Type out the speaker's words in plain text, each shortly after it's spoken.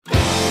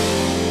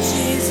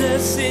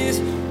Jesus is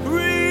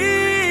real.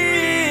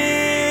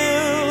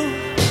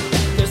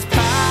 There's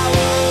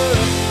power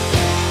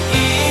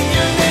in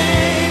your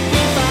name. We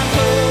find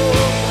hope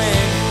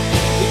when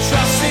we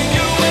trust in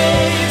your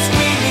ways.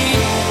 We need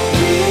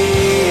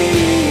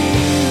real.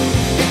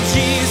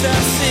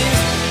 Jesus is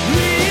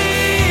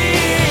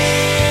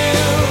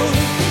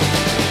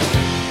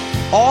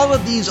real. All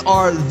of these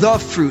are the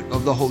fruit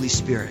of the Holy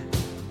Spirit.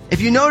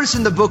 If you notice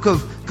in the book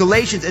of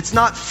Galatians, it's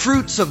not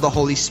fruits of the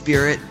Holy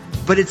Spirit,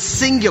 but it's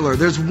singular.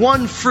 There's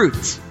one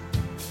fruit.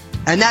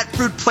 And that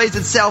fruit plays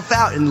itself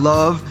out in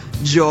love,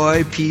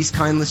 joy, peace,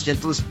 kindness,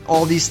 gentleness,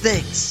 all these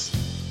things.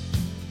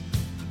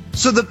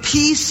 So the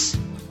peace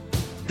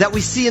that we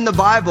see in the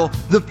Bible,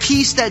 the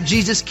peace that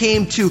Jesus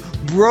came to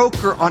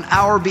broker on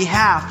our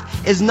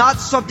behalf, is not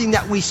something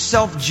that we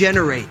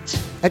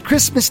self-generate. At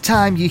Christmas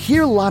time, you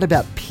hear a lot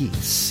about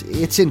peace.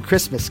 It's in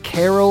Christmas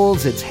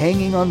carols, it's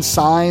hanging on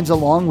signs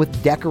along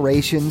with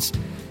decorations.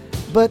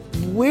 But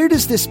where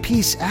does this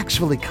peace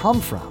actually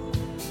come from?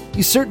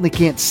 You certainly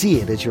can't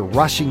see it as you're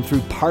rushing through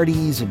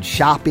parties and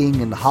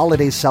shopping and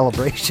holiday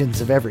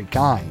celebrations of every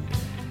kind.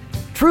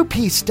 True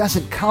peace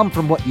doesn't come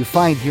from what you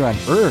find here on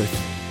earth.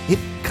 It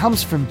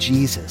comes from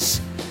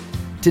Jesus.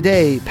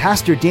 Today,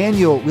 Pastor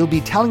Daniel will be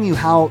telling you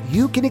how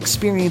you can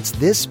experience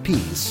this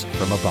peace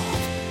from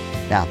above.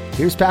 Now,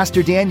 here's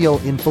Pastor Daniel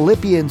in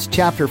Philippians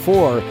chapter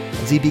 4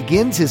 as he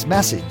begins his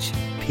message,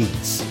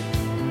 Peace.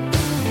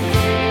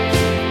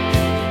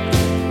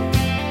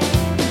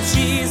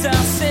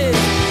 Jesus is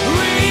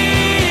real.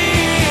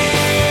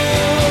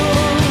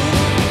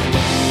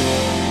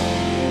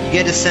 You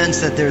get a sense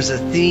that there's a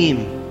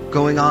theme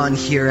going on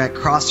here at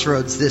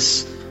Crossroads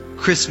this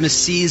Christmas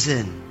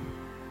season.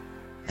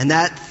 And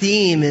that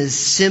theme is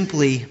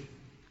simply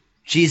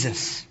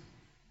Jesus,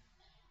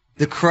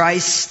 the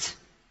Christ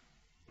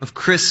of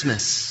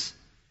Christmas.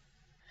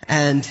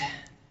 And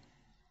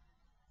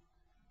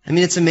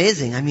it's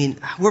amazing.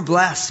 We're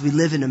blessed. We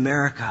live in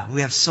America. We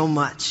have so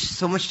much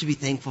to be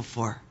thankful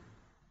for.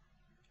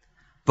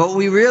 But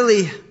we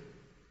really,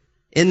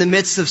 in the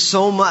midst of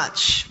so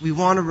much, we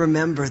want to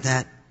remember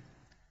that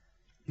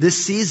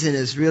this season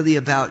is really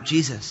about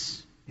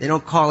Jesus. They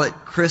don't call it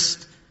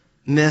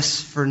Christmas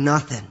for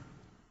nothing.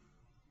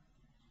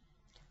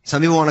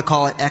 Some people want to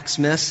call it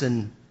Xmas,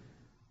 and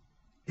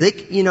they,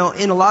 in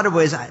a lot of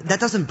ways, that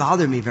doesn't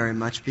bother me very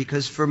much,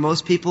 because for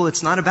most people,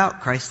 it's not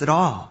about Christ at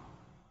all.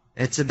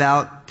 It's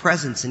about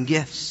presents and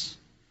gifts.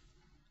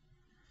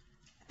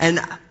 And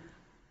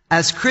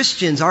as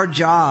Christians, our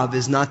job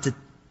is not to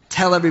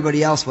tell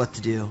everybody else what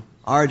to do.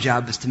 Our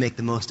job is to make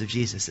the most of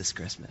Jesus this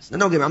Christmas. Now,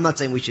 don't get me, I'm not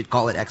saying we should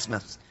call it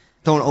Xmas.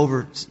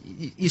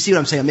 You see what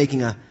I'm saying? I'm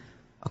making a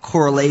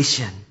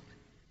correlation.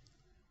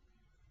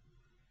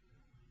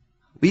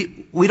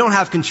 We don't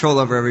have control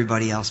over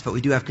everybody else, but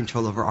we do have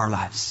control over our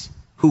lives.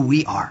 Who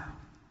we are,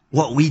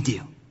 what we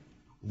do,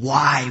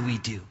 why we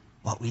do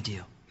what we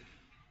do.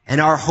 And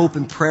our hope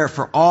and prayer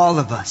for all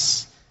of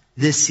us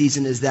this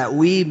season is that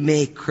we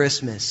make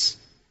Christmas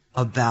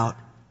about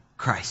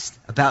Christ,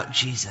 about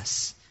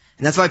Jesus.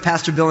 And that's why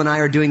Pastor Bill and I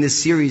are doing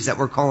this series that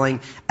we're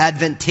calling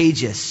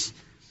Adventageous.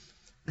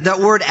 That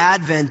word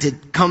Advent,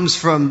 it comes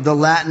from the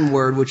Latin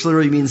word, which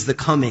literally means the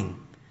coming.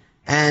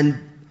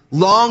 And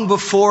long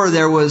before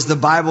there was the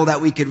Bible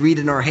that we could read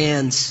in our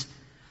hands,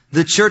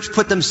 the church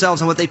put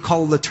themselves on what they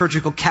call a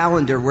liturgical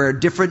calendar, where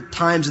different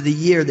times of the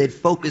year they'd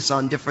focus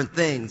on different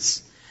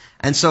things.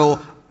 And so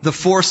the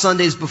 4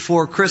 Sundays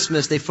before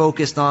Christmas, they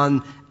focused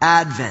on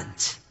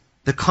Advent,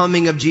 the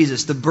coming of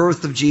Jesus, the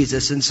birth of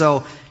Jesus. And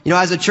so,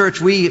 as a church,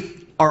 we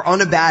are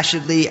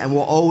unabashedly and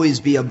will always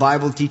be a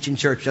Bible teaching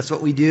church. That's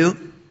what we do.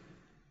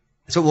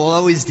 That's what we'll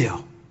always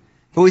do.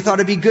 But we thought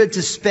it'd be good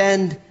to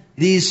spend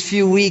these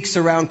few weeks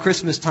around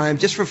Christmas time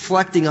just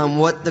reflecting on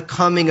what the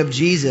coming of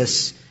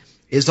Jesus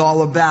is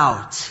all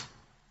about.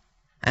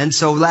 And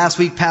so last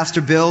week,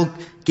 Pastor Bill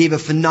gave a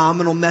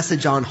phenomenal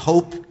message on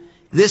hope.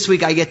 This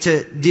week, I get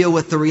to deal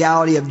with the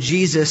reality of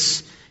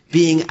Jesus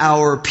being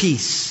our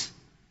peace.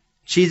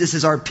 Jesus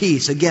is our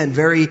peace. Again,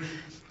 very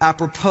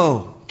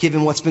apropos,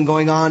 given what's been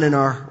going on in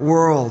our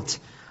world.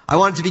 I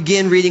wanted to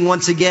begin reading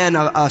once again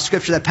a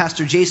scripture that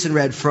Pastor Jason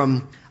read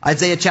from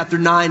Isaiah chapter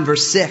 9,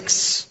 verse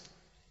 6.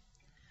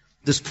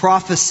 This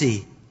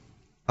prophecy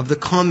of the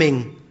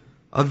coming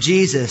of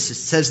Jesus. It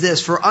says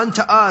this, "For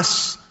unto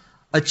us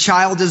a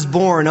child is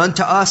born,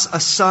 unto us a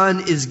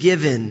son is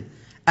given,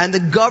 and the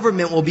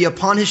government will be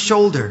upon his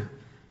shoulder,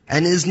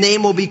 and his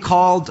name will be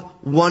called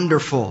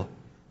Wonderful,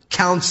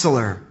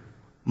 Counselor,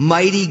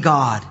 Mighty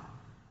God,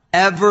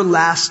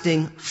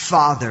 Everlasting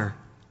Father,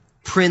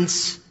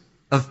 Prince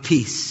of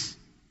Peace."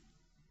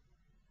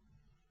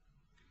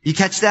 You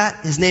catch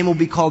that? His name will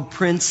be called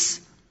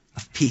Prince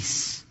of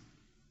Peace.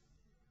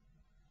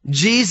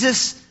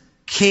 Jesus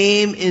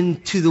came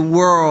into the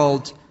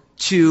world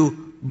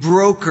to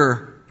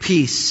broker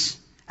peace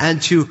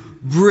and to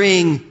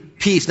bring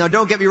peace. Now,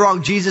 don't get me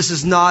wrong. Jesus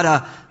is not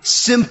a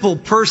simple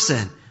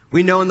person.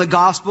 We know in the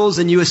Gospels,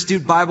 and you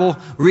astute Bible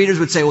readers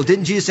would say, well,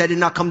 didn't Jesus say, "I did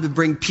not come to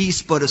bring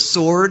peace, but a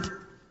sword,"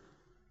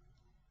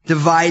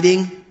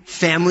 dividing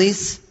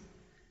families?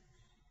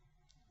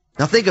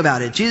 Now think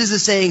about it. Jesus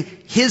is saying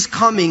his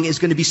coming is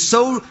going to be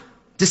so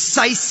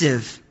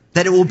decisive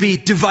that it will be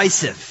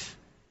divisive.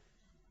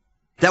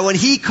 That when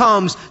he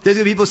comes, there's going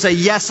to be people who say,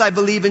 yes, I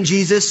believe in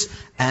Jesus,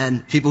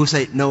 and people who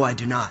say, no, I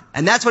do not.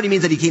 And that's what he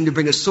means that he came to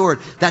bring a sword.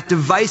 That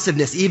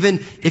divisiveness.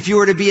 Even if you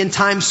were to be in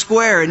Times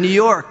Square in New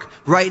York,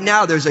 right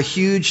now there's a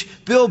huge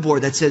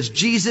billboard that says,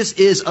 Jesus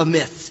is a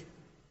myth.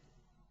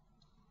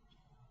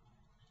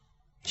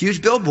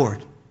 Huge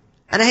billboard.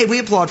 And hey, we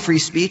applaud free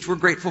speech. We're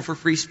grateful for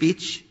free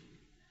speech.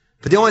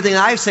 But the only thing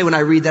I say when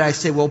I read that, I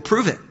say, well,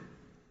 prove it.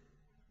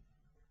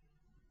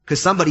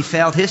 Because somebody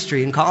failed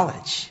history in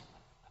college.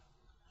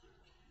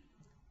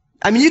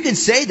 I mean, you can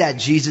say that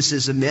Jesus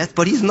is a myth,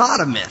 but he's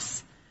not a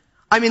myth.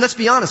 I mean, let's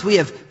be honest. We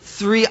have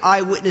 3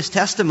 eyewitness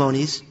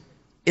testimonies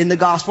in the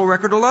gospel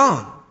record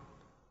alone.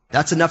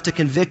 That's enough to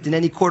convict in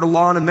any court of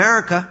law in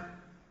America.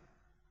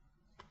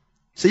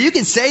 So you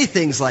can say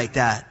things like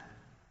that.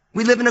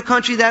 We live in a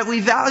country that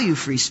we value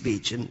free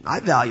speech, and I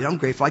value it. I'm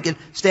grateful I can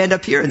stand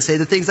up here and say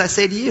the things I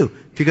say to you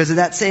because of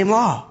that same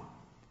law.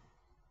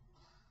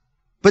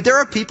 But there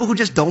are people who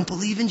just don't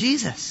believe in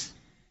Jesus.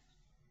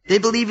 They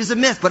believe he's a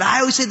myth, but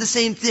I always say the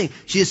same thing.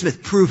 Jesus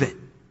Smith, prove it.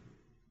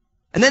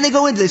 And then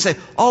they say,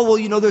 oh,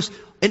 well,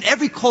 in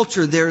every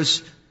culture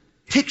there's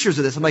pictures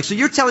of this. I'm like, so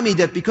you're telling me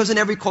that because in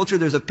every culture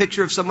there's a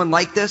picture of someone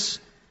like this,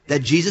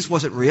 that Jesus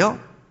wasn't real?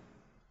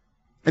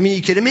 I mean, are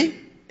you kidding me?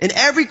 In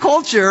every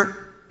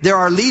culture, there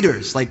are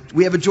leaders. Like,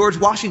 we have a George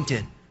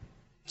Washington.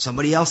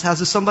 Somebody else has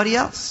a somebody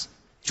else.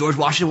 George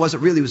Washington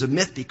wasn't real. He was a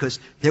myth because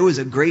there was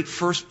a great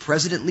first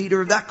president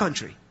leader of that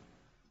country.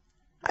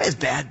 That is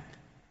bad.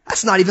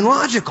 That's not even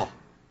logical.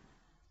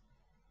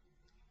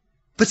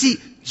 But see,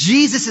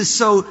 Jesus is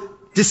so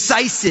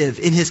decisive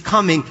in his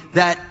coming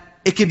that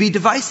it can be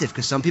divisive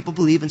because some people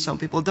believe and some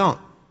people don't.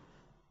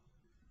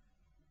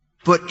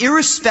 But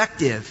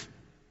irrespective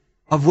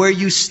of where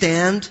you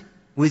stand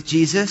with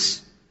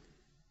Jesus,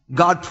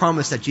 God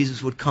promised that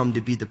Jesus would come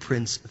to be the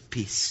Prince of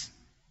Peace.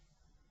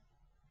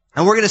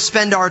 And we're going to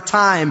spend our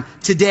time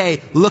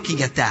today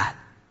looking at that.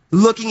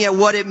 Looking at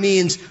what it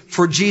means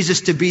for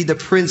Jesus to be the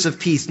Prince of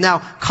Peace. Now,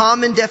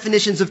 common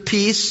definitions of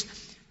peace,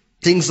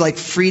 things like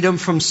freedom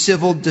from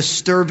civil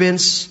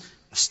disturbance,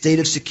 a state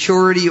of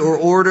security or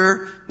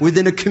order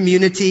within a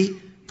community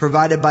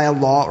provided by a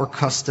law or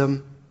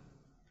custom,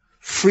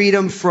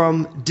 freedom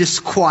from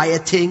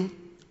disquieting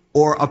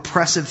or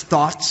oppressive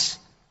thoughts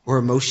or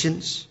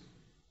emotions,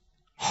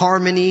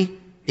 harmony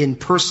in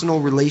personal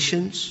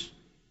relations,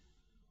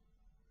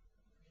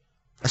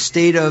 a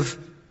state of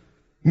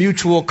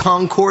mutual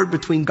concord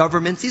between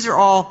governments. These are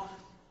all,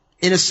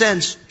 in a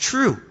sense,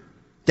 true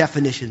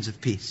definitions of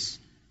peace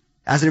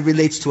as it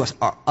relates to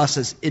us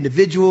as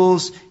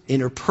individuals,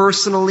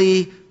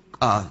 interpersonally,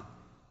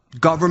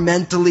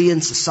 governmentally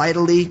and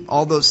societally,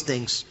 all those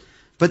things.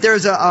 But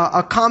there's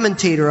a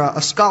commentator,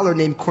 a scholar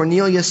named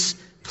Cornelius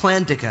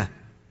Plantinga,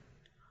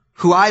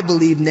 who I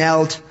believe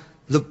nailed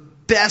the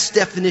best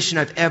definition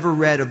I've ever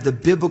read of the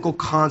biblical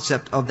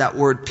concept of that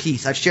word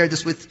peace. I've shared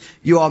this with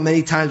you all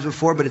many times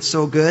before, but it's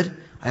so good.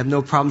 I have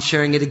no problem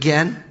sharing it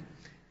again.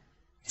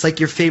 It's like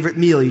your favorite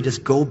meal. You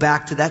just go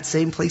back to that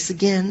same place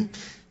again.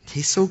 It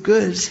tastes so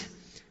good.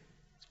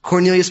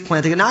 Cornelius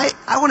Plantinga. And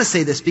I want to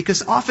say this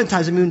because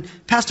oftentimes,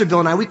 Pastor Bill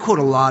and I, we quote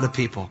a lot of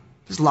people.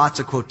 There's lots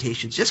of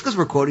quotations. Just because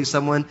we're quoting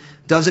someone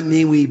doesn't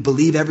mean we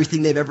believe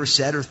everything they've ever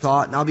said or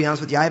thought. And I'll be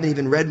honest with you, I haven't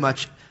even read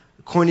much.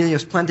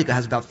 Cornelius Plantinga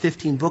has about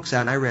 15 books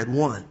out, and I read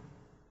one.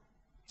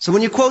 So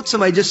when you quote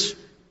somebody, just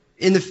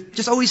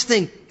always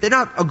think they're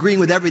not agreeing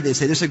with everything they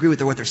say. They just agree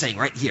with what they're saying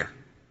right here.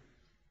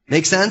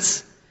 Make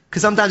sense?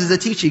 Because sometimes as a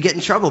teacher, you get in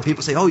trouble.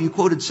 People say, oh, you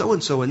quoted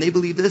so-and-so, and they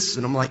believe this.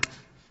 And I'm like,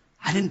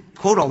 I didn't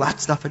quote all that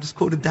stuff. I just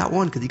quoted that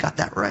one because you got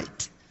that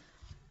right.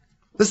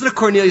 Listen to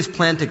Cornelius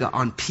Plantinga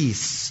on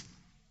peace.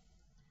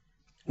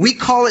 We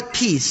call it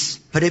peace,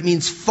 but it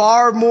means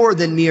far more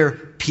than mere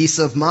peace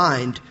of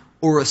mind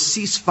or a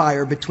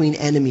ceasefire between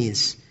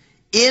enemies.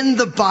 In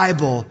the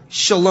Bible,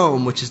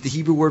 shalom, which is the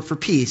Hebrew word for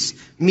peace,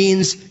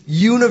 means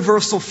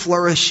universal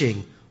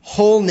flourishing,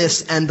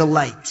 wholeness, and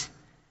delight.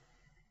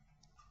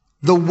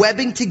 The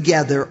webbing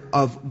together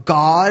of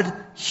God,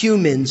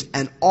 humans,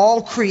 and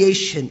all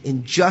creation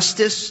in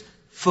justice,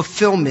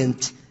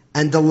 fulfillment,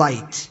 and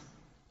delight.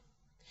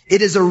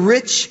 It is a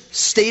rich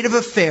state of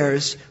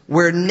affairs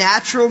where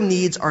natural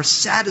needs are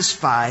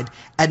satisfied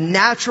and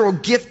natural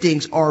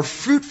giftings are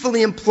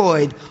fruitfully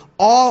employed,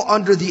 all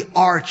under the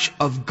arch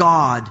of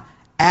God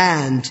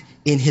and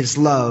in His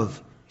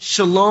love.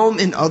 Shalom,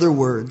 in other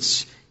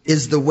words,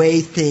 is the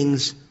way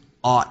things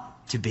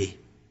ought to be.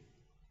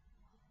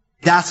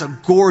 That's a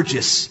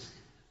gorgeous,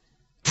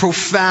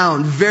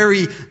 profound,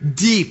 very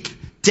deep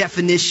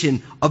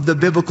definition of the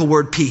biblical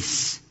word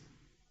peace.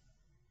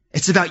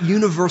 It's about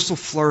universal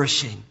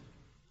flourishing,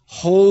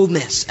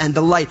 wholeness, and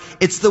delight.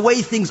 It's the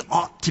way things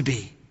ought to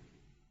be.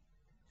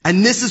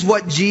 And this is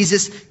what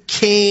Jesus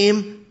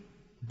came,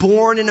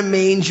 born in a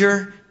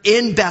manger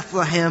in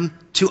Bethlehem,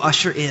 to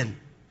usher in.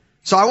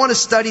 So I want to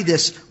study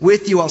this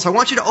with you all. So I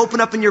want you to open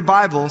up in your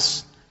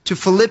Bibles to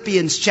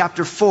Philippians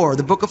chapter 4,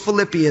 the book of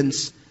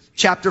Philippians.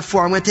 chapter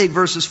 4. I'm going to take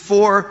verses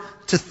 4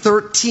 to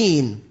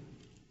 13.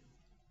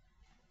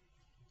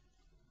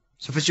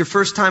 So if it's your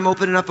first time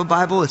opening up a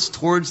Bible, it's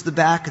towards the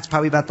back. It's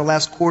probably about the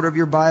last quarter of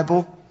your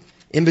Bible,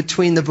 in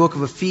between the book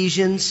of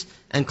Ephesians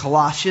and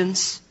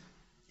Colossians,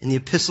 in the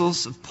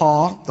epistles of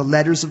Paul, the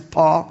letters of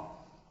Paul.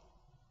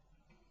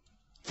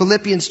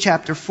 Philippians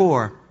chapter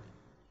 4.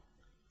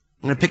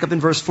 I'm going to pick up in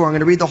verse 4. I'm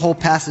going to read the whole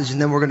passage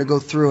and then we're going to go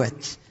through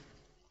it.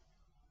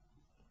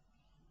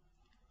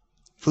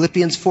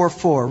 Philippians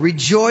 4:4.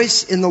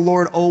 Rejoice in the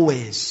Lord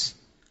always.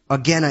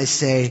 Again I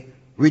say,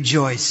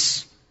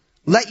 rejoice.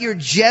 Let your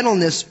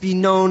gentleness be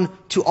known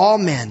to all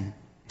men.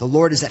 The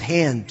Lord is at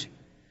hand.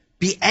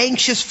 Be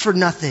anxious for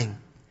nothing,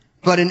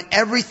 but in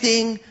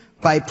everything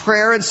by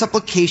prayer and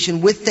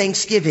supplication with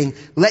thanksgiving,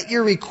 let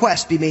your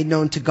requests be made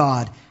known to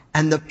God.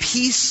 And the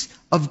peace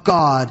of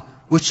God,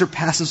 which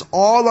surpasses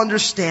all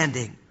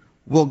understanding,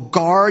 will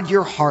guard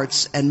your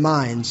hearts and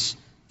minds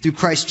through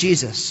Christ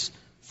Jesus.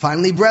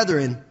 Finally,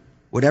 brethren,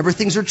 whatever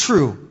things are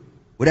true,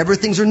 whatever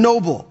things are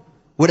noble,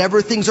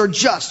 whatever things are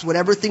just,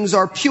 whatever things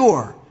are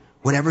pure,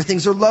 whatever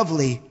things are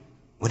lovely,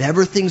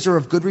 whatever things are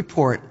of good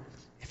report,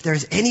 if there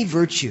is any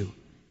virtue,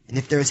 and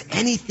if there is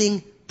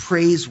anything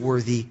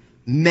praiseworthy,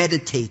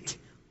 meditate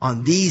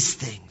on these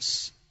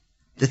things.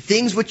 The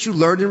things which you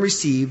learned and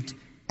received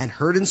and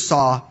heard and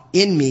saw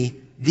in me,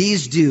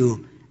 these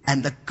do,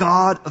 and the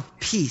God of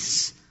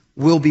peace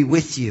will be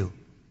with you.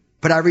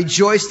 But I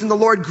rejoiced in the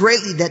Lord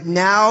greatly that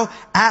now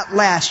at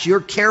last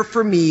your care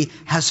for me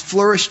has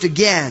flourished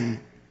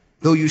again,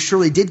 though you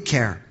surely did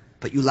care,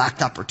 but you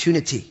lacked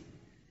opportunity.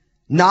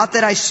 Not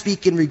that I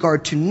speak in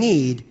regard to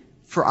need,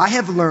 for I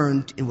have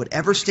learned in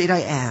whatever state I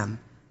am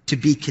to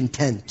be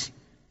content.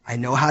 I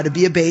know how to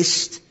be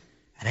abased,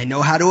 and I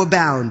know how to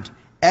abound.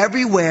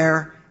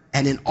 Everywhere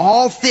and in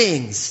all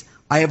things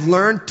I have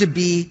learned to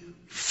be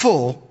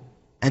full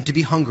and to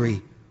be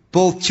hungry,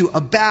 both to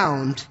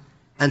abound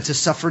and to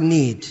suffer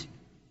need.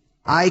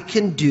 I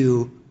can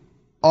do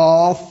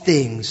all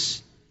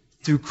things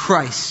through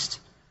Christ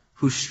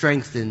who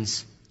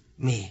strengthens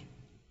me.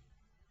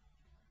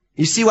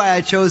 You see why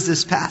I chose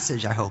this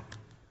passage, I hope.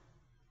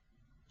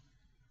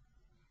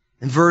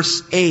 In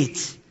verse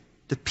 8,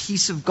 the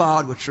peace of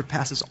God which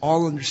surpasses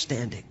all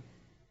understanding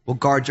will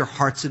guard your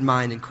hearts and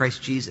mind in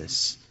Christ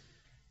Jesus.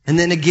 And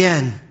then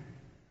again,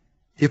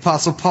 the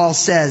Apostle Paul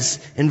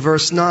says in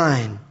verse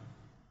 9,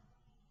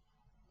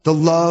 the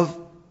love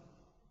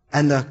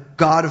and the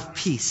God of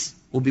peace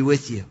will be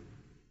with you.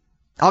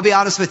 I'll be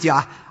honest with you.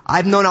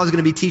 I've known I was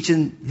going to be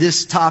teaching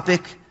this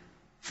topic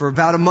for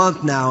about a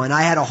month now, and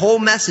I had a whole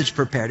message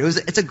prepared.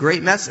 It's a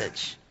great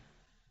message.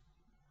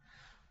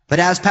 But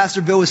as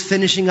Pastor Bill was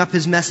finishing up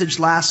his message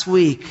last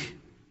week,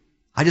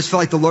 I just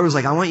felt like the Lord was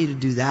like, I want you to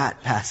do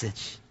that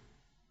passage.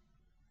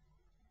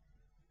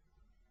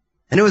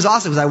 And it was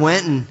awesome because I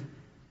went, and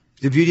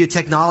the beauty of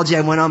technology,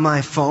 I went on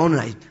my phone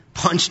and I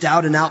punched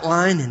out an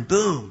outline and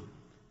boom.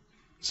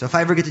 So if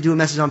I ever get to do a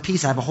message on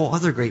peace, I have a whole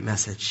other great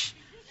message.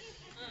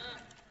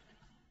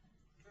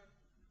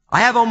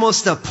 I have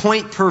almost a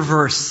point per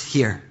verse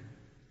here.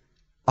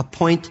 A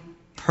point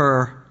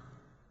per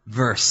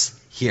verse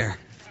here.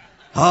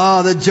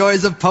 Oh, the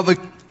joys of public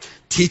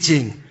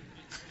teaching.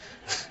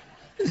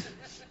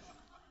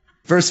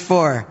 Verse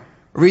 4.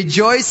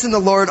 Rejoice in the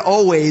Lord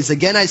always.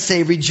 Again I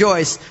say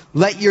rejoice.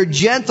 Let your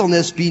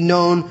gentleness be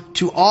known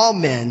to all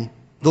men.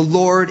 The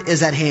Lord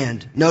is at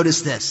hand.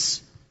 Notice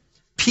this.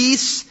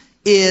 Peace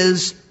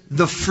is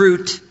the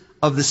fruit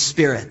of the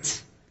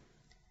Spirit.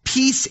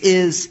 Peace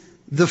is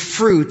the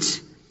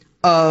fruit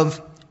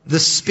of the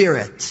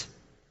Spirit.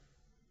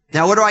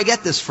 Now, where do I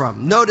get this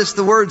from? Notice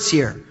the words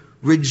here.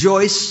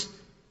 Rejoice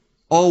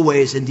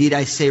always. Indeed,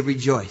 I say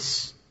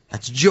rejoice.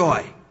 That's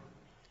joy.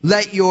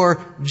 Let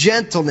your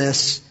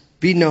gentleness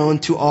be known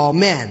to all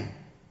men.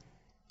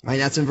 Right?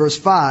 That's in verse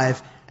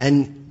 5.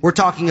 And we're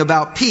talking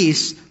about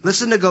peace.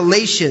 Listen to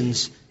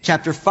Galatians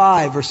chapter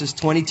 5, verses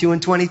 22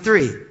 and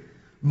 23.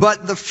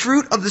 But the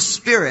fruit of the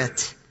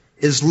Spirit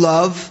is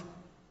love,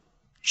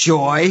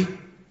 joy,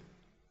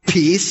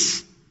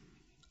 peace,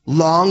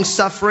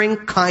 long-suffering,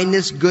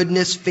 kindness,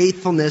 goodness,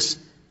 faithfulness,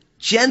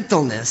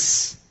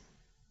 gentleness,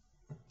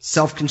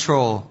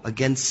 self-control.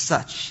 Against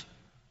such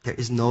there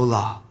is no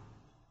law.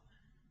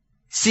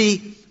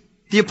 See,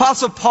 the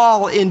Apostle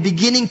Paul, in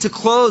beginning to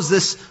close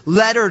this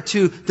letter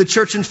to the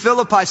church in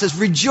Philippi, says,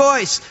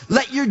 rejoice,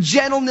 let your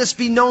gentleness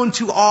be known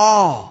to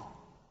all.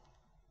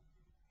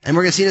 And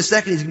we're going to see in a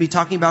second, he's going to be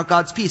talking about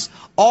God's peace.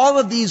 All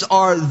of these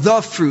are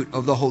the fruit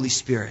of the Holy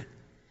Spirit.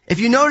 If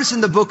you notice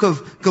in the book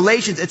of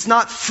Galatians, it's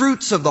not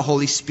fruits of the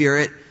Holy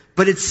Spirit,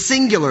 but it's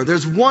singular.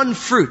 There's one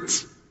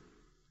fruit.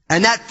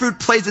 And that fruit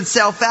plays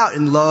itself out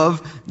in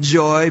love,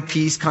 joy,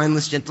 peace,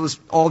 kindness, gentleness,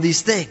 all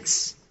these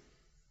things.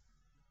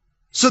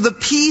 So the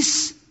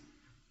peace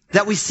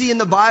that we see in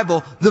the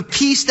Bible, the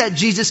peace that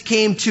Jesus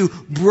came to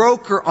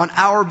broker on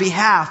our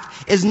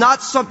behalf, is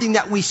not something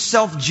that we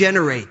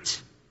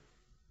self-generate.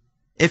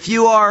 If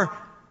you are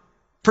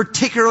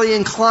particularly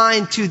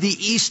inclined to the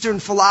Eastern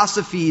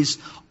philosophies,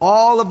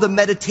 all of the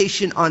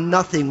meditation on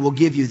nothing will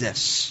give you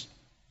this.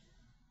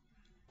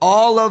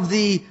 all of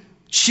the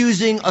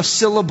choosing a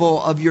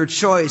syllable of your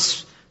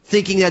choice,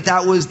 thinking that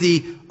that was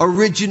the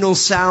original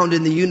sound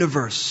in the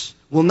universe,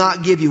 will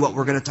not give you what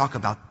we're going to talk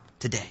about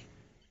today.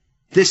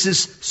 This is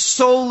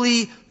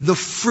solely the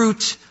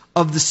fruit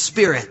of the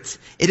Spirit.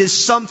 It is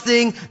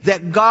something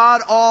that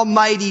God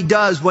Almighty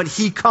does when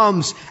He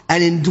comes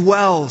and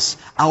indwells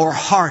our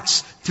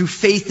hearts through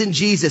faith in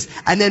Jesus,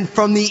 and then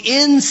from the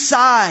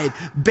inside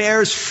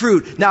bears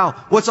fruit. Now,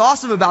 what's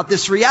awesome about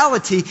this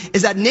reality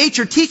is that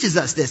nature teaches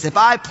us this. If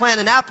I plant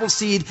an apple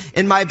seed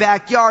in my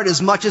backyard,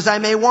 as much as I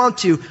may want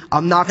to,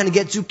 I'm not going to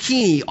get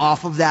zucchini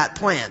off of that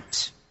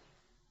plant.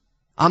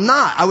 I'm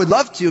not. I would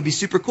love to. It'd be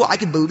super cool. I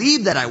could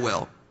believe that I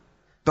will.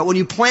 But when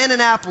you plant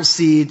an apple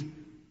seed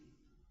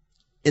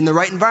in the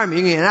right environment,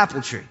 you're going to get an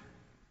apple tree.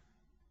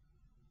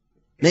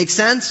 Make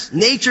sense?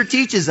 Nature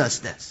teaches us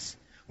this.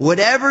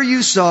 Whatever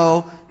you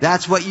sow,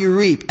 that's what you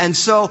reap. And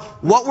so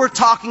what we're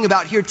talking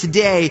about here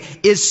today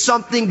is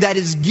something that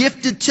is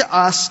gifted to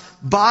us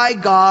by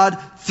God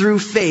through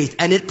faith.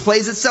 And it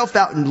plays itself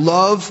out in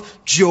love,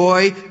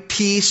 joy,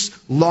 peace,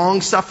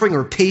 long-suffering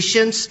or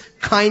patience,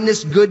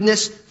 kindness,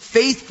 goodness,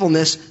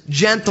 faithfulness,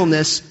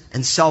 gentleness,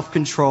 and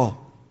self-control.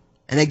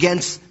 And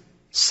against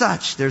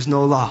such, there's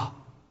no law.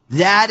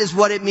 That is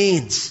what it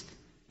means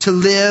to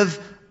live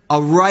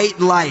a right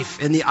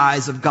life in the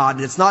eyes of God.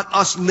 And it's not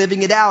us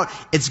living it out.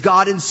 It's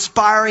God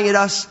inspiring it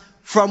us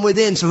from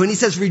within. So when He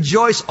says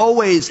rejoice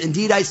always,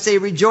 indeed I say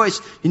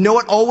rejoice, you know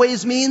what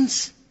always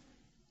means?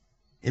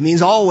 It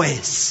means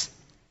always.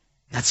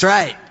 That's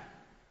right.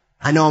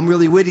 I know I'm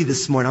really witty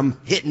this morning. I'm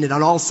hitting it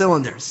on all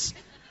cylinders.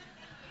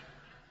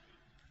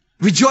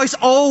 Rejoice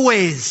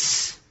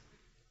always,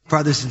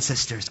 brothers and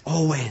sisters,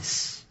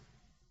 always.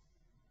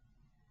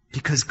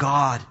 Because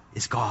God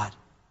is God.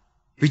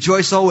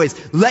 Rejoice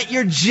always. Let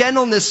your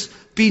gentleness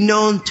be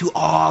known to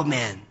all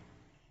men.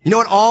 You know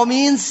what all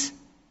means?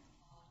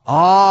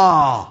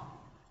 All.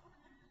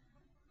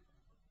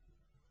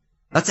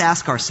 Let's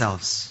ask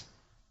ourselves,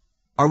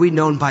 are we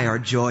known by our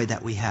joy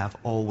that we have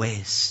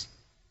always?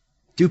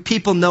 Do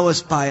people know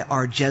us by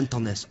our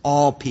gentleness?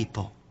 All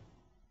people.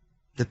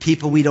 The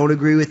people we don't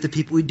agree with, the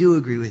people we do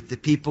agree with, the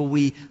people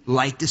we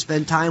like to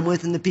spend time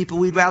with, and the people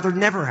we'd rather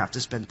never have to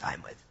spend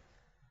time with.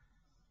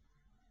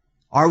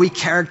 Are we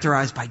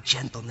characterized by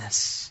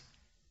gentleness?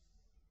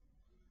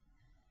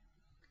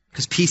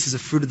 Because peace is a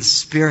fruit of the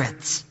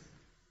Spirit.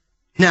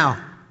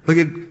 Now, look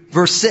at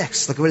verse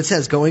 6. Look at what it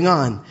says going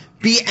on.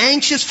 Be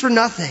anxious for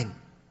nothing,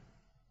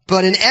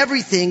 but in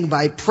everything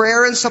by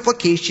prayer and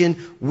supplication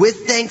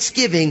with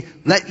thanksgiving,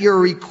 let your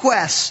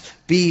requests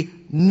be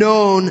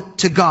known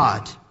to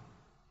God.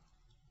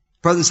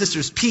 Brothers and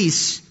sisters,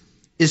 peace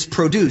is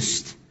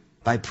produced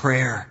by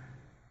prayer.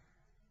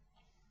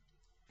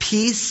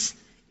 Peace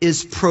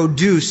is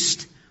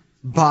produced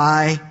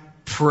by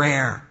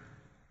prayer.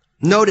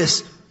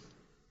 Notice,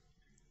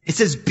 it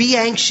says, be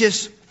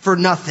anxious for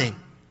nothing.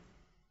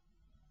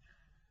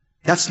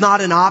 That's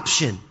not an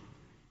option.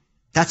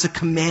 That's a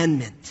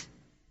commandment.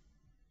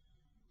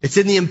 It's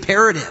in the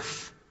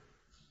imperative.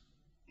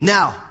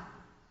 Now,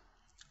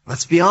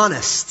 let's be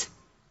honest.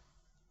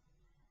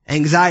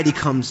 Anxiety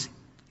comes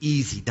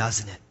easy,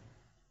 doesn't it?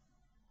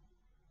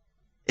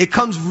 It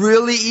comes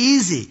really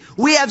easy.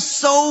 We have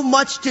so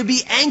much to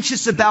be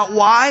anxious about.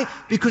 Why?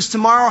 Because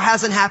tomorrow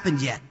hasn't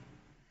happened yet.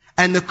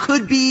 And the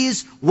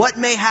could-bes, what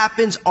may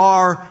happen,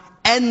 are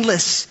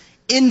endless,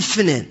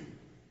 infinite.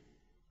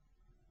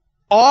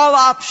 All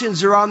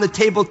options are on the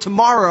table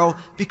tomorrow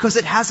because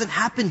it hasn't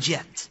happened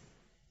yet.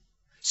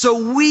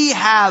 So we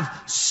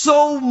have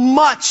so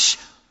much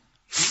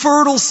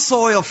fertile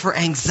soil for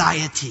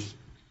anxiety.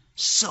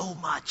 So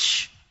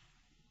much.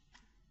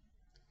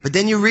 But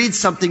then you read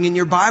something in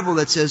your Bible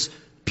that says,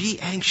 be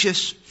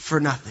anxious for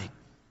nothing.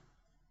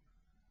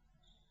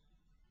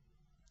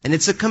 And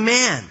it's a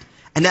command.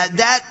 And at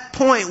that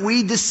point,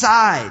 we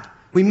decide,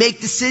 we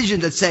make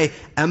decisions that say,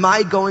 am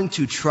I going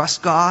to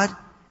trust God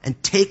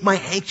and take my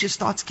anxious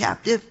thoughts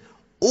captive?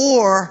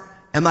 Or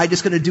am I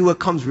just going to do what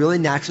comes really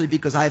naturally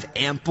because I have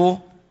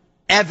ample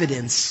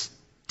evidence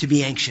to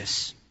be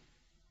anxious?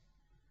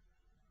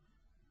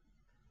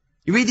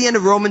 You read the end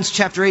of Romans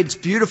chapter 8, it's a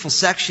beautiful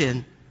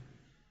section.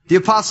 The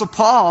Apostle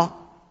Paul,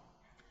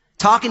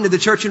 talking to the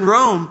church in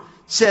Rome,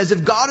 says,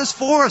 if God is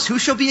for us, who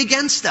shall be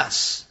against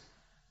us?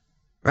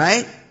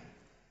 Right?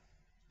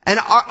 And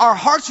our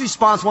heart's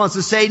response wants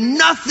to say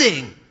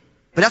nothing.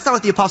 But that's not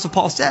what the Apostle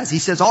Paul says. He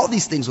says all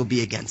these things will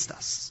be against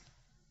us.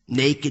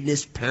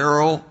 Nakedness,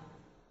 peril,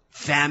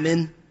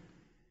 famine.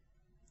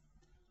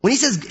 When he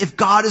says, if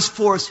God is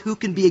for us, who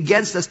can be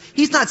against us?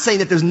 He's not saying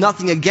that there's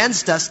nothing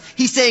against us.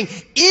 He's saying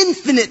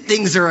infinite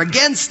things are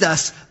against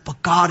us,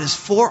 but God is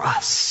for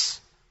us.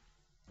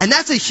 And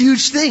that's a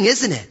huge thing,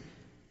 isn't it?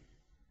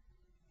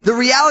 The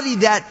reality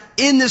that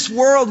in this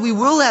world we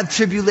will have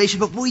tribulation,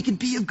 but we can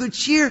be of good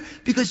cheer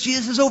because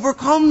Jesus has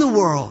overcome the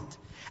world.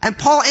 And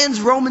Paul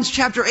ends Romans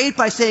chapter 8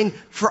 by saying,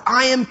 for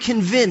I am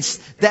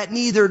convinced that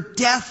neither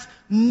death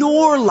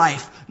nor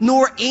life,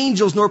 nor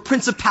angels, nor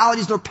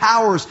principalities, nor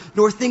powers,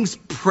 nor things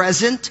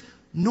present,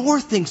 nor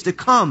things to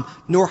come,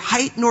 nor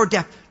height, nor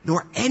depth,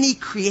 nor any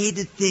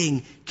created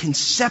thing can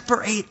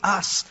separate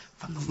us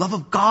from the love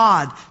of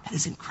God that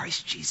is in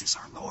Christ Jesus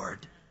our Lord.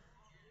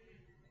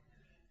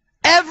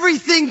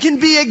 Everything can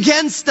be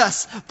against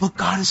us, but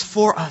God is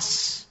for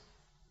us.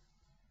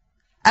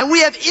 And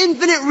we have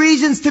infinite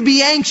reasons to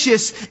be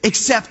anxious,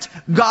 except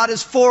God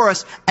is for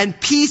us.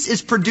 And peace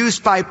is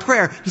produced by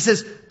prayer. He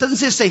says, doesn't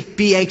just say,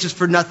 be anxious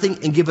for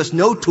nothing and give us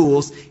no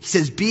tools. He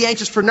says, be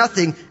anxious for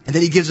nothing, and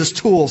then he gives us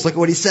tools. Look at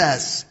what he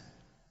says.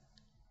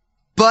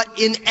 But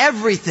in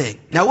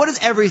everything. Now, what does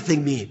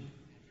everything mean?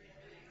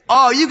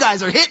 Oh, you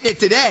guys are hitting it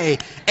today.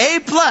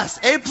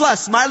 A+,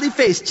 smiley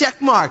face,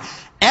 check mark.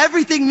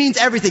 Everything means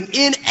everything.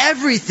 In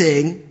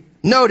everything,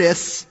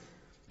 notice,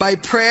 by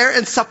prayer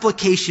and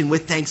supplication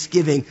with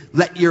thanksgiving,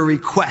 let your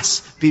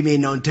requests be made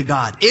known to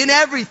God. In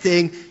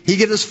everything, he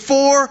gives us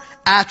 4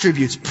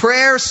 attributes: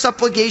 prayer,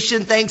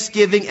 supplication,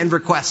 thanksgiving, and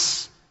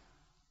requests.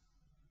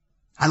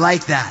 I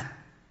like that.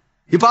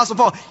 The Apostle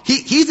Paul,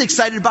 he's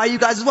excited by you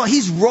guys as well.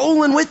 He's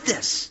rolling with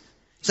this.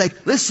 It's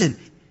like, listen,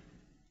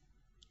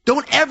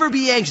 don't ever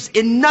be anxious.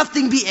 In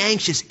nothing be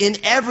anxious. In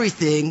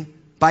everything,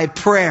 by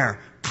prayer.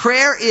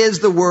 Prayer is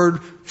the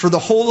word for the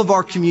whole of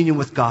our communion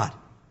with God.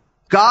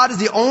 God is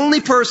the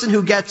only person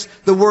who gets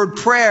the word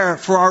prayer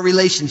for our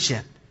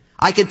relationship.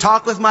 I can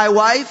talk with my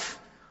wife.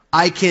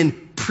 I can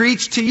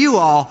preach to you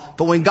all.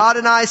 But when God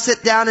and I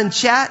sit down and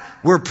chat,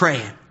 we're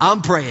praying.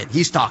 I'm praying.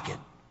 He's talking.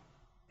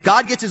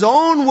 God gets his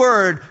own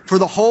word for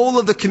the whole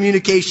of the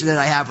communication that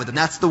I have with him.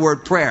 That's the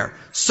word prayer.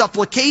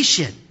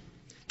 Supplication.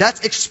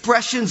 That's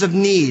expressions of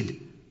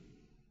need.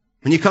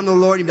 When you come to the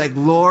Lord, you be like,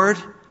 Lord,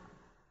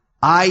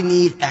 I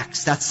need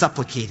X. That's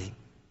supplicating.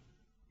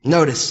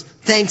 Notice,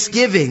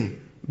 thanksgiving.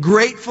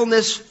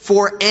 Gratefulness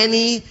for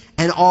any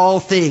and all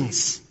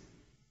things.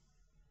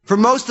 For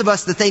most of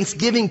us, the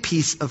thanksgiving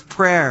piece of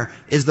prayer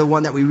is the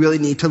one that we really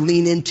need to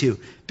lean into.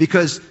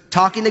 Because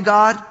talking to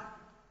God,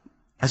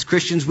 as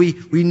Christians, we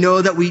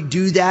know that we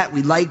do that.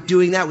 We like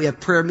doing that. We have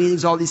prayer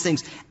meetings, all these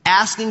things.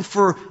 Asking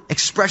for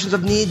expressions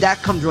of need,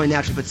 that comes really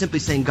naturally. But simply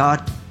saying,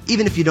 God,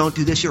 even if you don't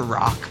do this, you're a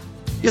rock.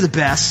 You're the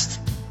best.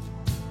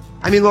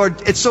 I mean,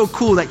 Lord, it's so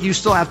cool that you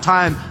still have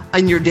time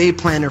on your day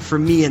planner for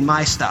me and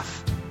my stuff.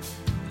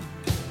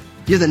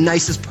 You're the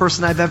nicest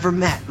person I've ever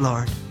met,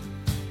 Lord.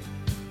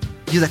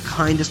 You're the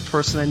kindest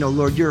person I know.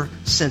 Lord, your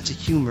sense of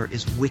humor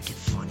is wicked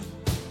funny.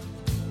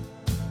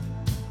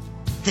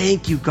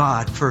 Thank you,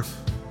 God, for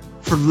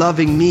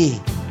loving me.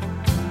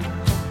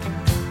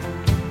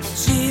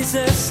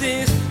 Jesus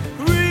is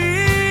real.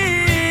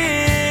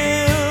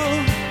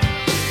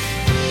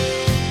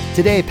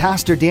 Today,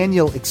 Pastor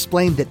Daniel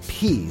explained that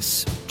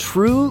peace,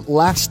 true,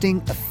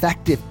 lasting,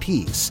 effective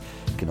peace,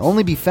 can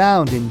only be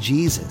found in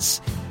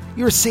Jesus.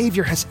 Your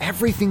Savior has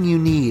everything you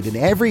need and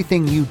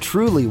everything you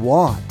truly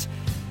want.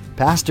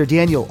 Pastor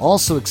Daniel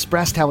also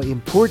expressed how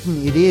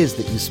important it is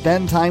that you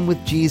spend time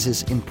with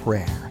Jesus in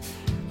prayer.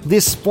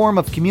 This form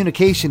of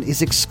communication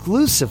is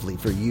exclusively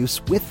for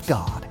use with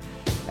God.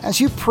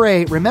 As you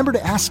pray, remember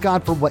to ask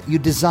God for what you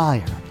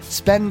desire.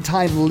 Spend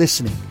time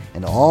listening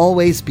and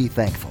always be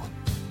thankful.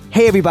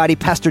 Hey everybody,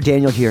 Pastor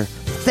Daniel here.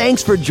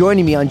 Thanks for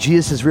joining me on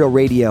Jesus is Real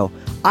Radio.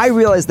 I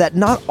realize that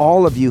not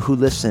all of you who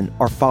listen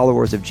are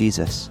followers of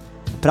Jesus.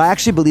 But I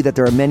actually believe that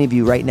there are many of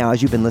you right now,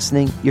 as you've been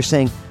listening, you're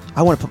saying,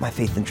 I want to put my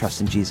faith and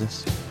trust in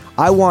Jesus.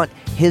 I want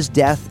his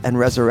death and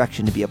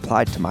resurrection to be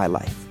applied to my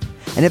life.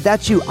 And if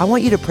that's you, I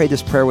want you to pray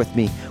this prayer with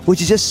me,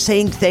 which is just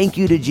saying thank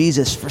you to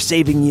Jesus for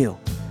saving you.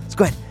 Let's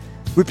go ahead.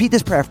 Repeat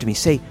this prayer after me.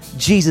 Say,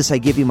 Jesus, I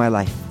give you my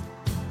life.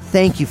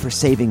 Thank you for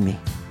saving me.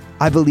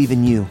 I believe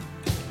in you,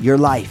 your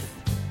life,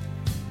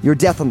 your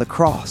death on the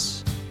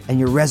cross,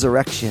 and your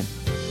resurrection.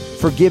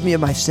 Forgive me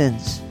of my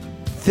sins.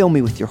 Fill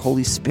me with your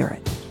Holy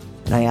Spirit.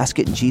 And I ask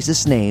it in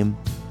Jesus' name,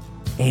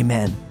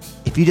 amen.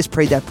 If you just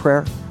prayed that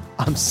prayer,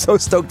 I'm so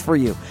stoked for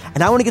you.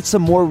 And I want to get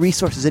some more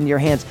resources into your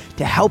hands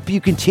to help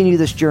you continue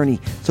this journey.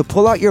 So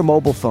pull out your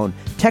mobile phone,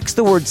 text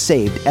the word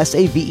SAVED,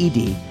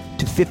 S-A-V-E-D,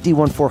 to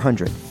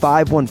 51400,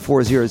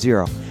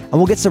 51400, and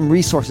we'll get some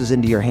resources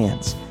into your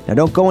hands. Now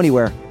don't go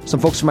anywhere. Some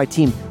folks from my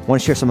team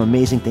want to share some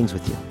amazing things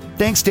with you.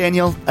 Thanks,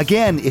 Daniel.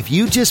 Again, if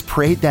you just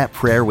prayed that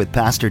prayer with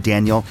Pastor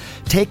Daniel,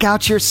 take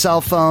out your cell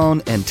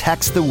phone and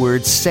text the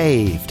word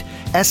SAVED,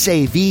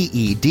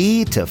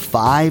 S-A-V-E-D, to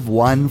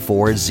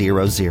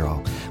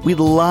 51400. We'd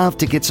love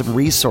to get some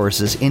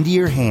resources into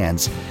your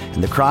hands,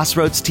 and the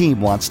Crossroads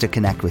team wants to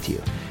connect with you.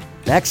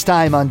 Next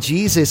time on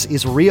Jesus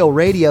is Real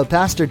Radio,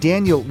 Pastor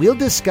Daniel will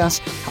discuss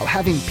how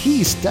having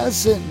peace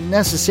doesn't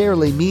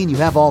necessarily mean you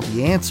have all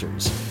the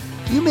answers.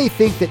 You may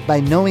think that by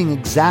knowing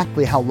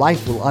exactly how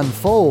life will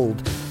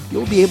unfold,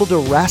 you'll be able to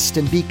rest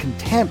and be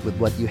content with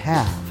what you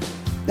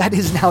have. That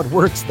isn't how it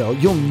works, though.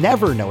 You'll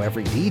never know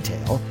every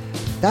detail.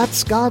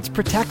 That's God's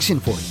protection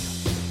for you.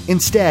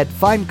 Instead,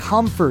 find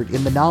comfort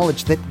in the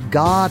knowledge that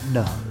God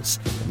knows,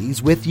 and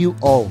He's with you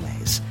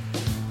always.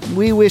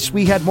 We wish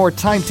we had more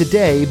time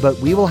today, but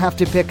we will have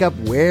to pick up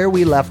where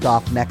we left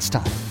off next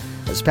time,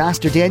 as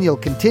Pastor Daniel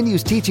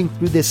continues teaching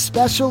through this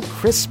special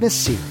Christmas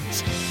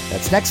series.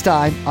 That's next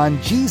time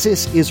on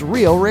Jesus is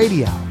Real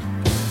Radio.